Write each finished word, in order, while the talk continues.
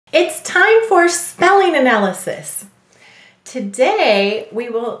It's time for spelling analysis. Today we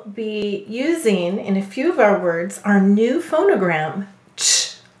will be using, in a few of our words, our new phonogram,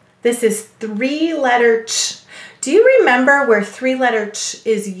 ch. This is three-letter ch. Do you remember where three-letter ch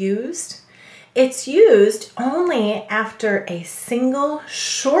is used? It's used only after a single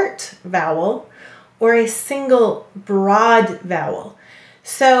short vowel or a single broad vowel.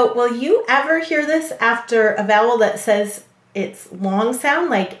 So will you ever hear this after a vowel that says it's long sound,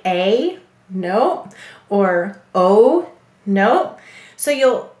 like A? No. Or O? No. So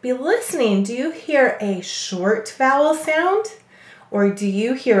you'll be listening. Do you hear a short vowel sound? Or do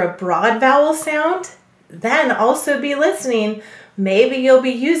you hear a broad vowel sound? Then also be listening. Maybe you'll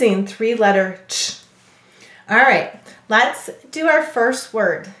be using three-letter ch. All right, let's do our first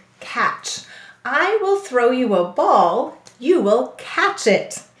word, catch. I will throw you a ball. You will catch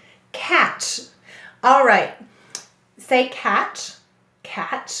it. Catch. All right. Say catch,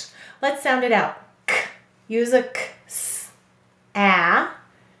 catch. Let's sound it out. K. Use a k, s, a,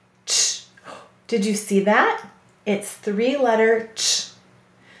 ch. Did you see that? It's three-letter ch.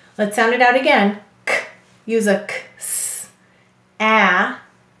 Let's sound it out again. K. Use a k, s, a,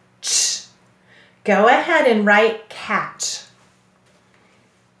 ch. Go ahead and write catch.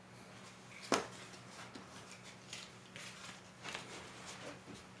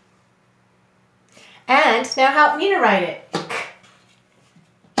 And now help me to write it.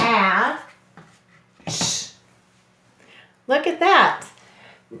 K, a, ch. Look at that.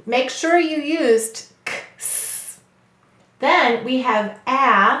 Make sure you used k, s. Then we have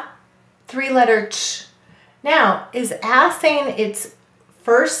a, three-letter ch. Now, is a saying its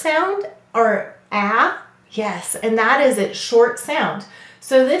first sound or a? Yes, and that is its short sound.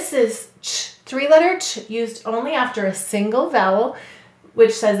 So this is ch, three-letter ch, used only after a single vowel,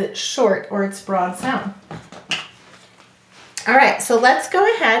 which says it's short or it's broad sound. All right, so let's go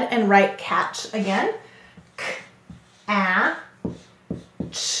ahead and write catch again. K, a,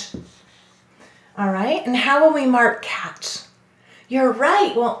 ch. All right, and how will we mark catch? You're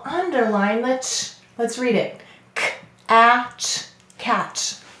right, we'll underline the ch. Let's read it. K, a, ch,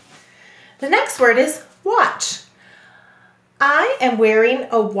 catch. The next word is watch. I am wearing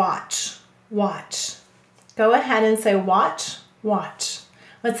a watch. Watch. Go ahead and say watch, watch.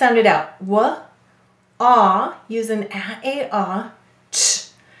 Let's sound it out. W, a, use an a, ch.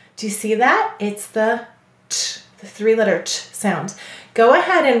 Do you see that? It's the ch, the three-letter ch sound. Go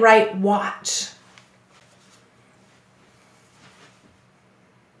ahead and write watch.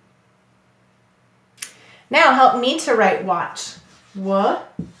 Now help me to write watch. W,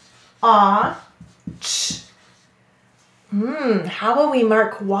 a, ch. How will we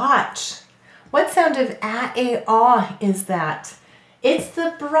mark watch? What sound of a is that? It's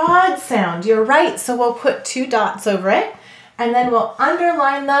the broad sound. You're right. So we'll put two dots over it, and then we'll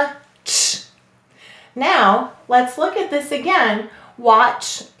underline the ch. Now, let's look at this again.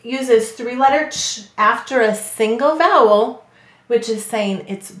 Watch uses three-letter ch after a single vowel, which is saying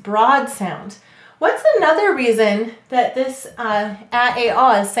it's broad sound. What's another reason that this a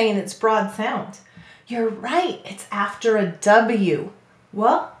is saying it's broad sound? You're right. It's after a W.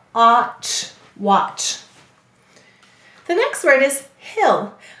 Watch. Watch. The next word is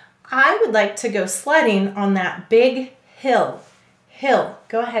hill. I would like to go sledding on that big hill. Hill.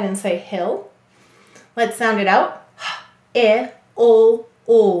 Go ahead and say hill. Let's sound it out.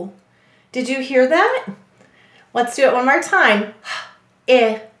 I-o-o. Did you hear that? Let's do it one more time.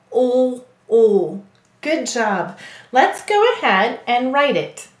 I-o-o. Good job. Let's go ahead and write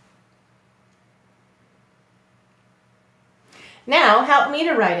it. Now help me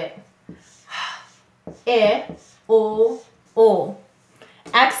to write it. I-o-o.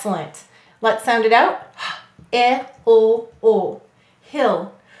 Excellent. Let's sound it out. I-o-o.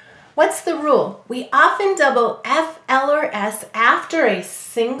 Hill. What's the rule? We often double F, L, or S after a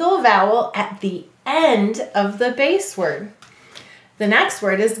single vowel at the end of the base word. The next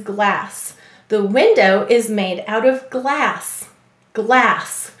word is glass. The window is made out of glass.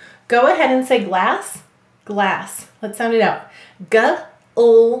 Glass. Go ahead and say glass. Glass. Let's sound it out.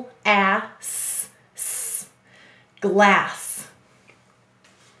 G-o-a-s. Glass.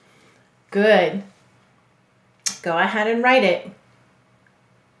 Good. Go ahead and write it.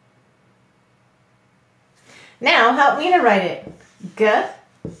 Now help me to write it.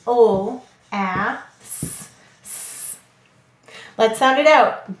 G-o-a-s. Let's sound it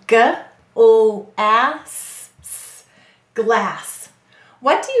out. G-o-a-s. Glass.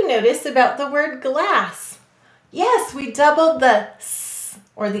 What do you notice about the word glass? Yes, we doubled the s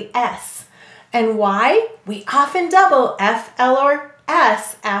or the s. And why? We often double F, L, or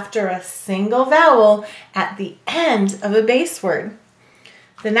S after a single vowel at the end of a base word.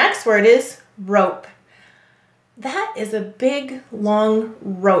 The next word is rope. That is a big, long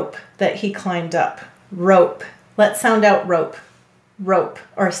rope that he climbed up. Rope. Let's sound out rope. Rope.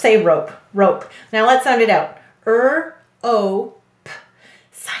 Or say rope. Rope. Now let's sound it out. R-O-P.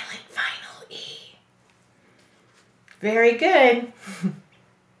 Silent final E. Very good.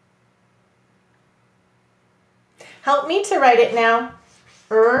 Help me to write it now.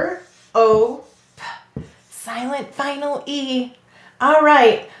 R-O-P. Silent final E. All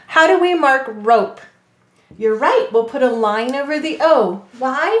right. How do we mark rope? You're right. We'll put a line over the O.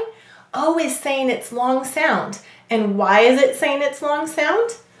 Why? O is saying its long sound. And why is it saying its long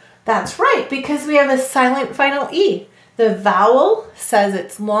sound? That's right, because we have a silent final E. The vowel says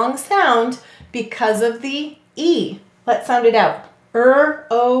its long sound because of the E. Let's sound it out.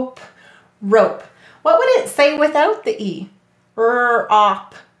 R-O-P. Rope. What would it say without the E?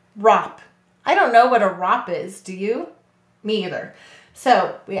 R-op. Rop. I don't know what a rop is. Do you? Me either.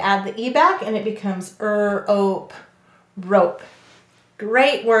 So we add the E back and it becomes R-O-P. Rope.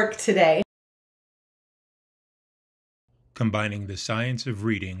 Great work today. Combining the science of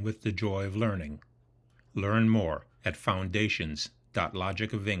reading with the joy of learning. Learn more at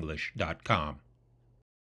foundations.logicoфenglish.com.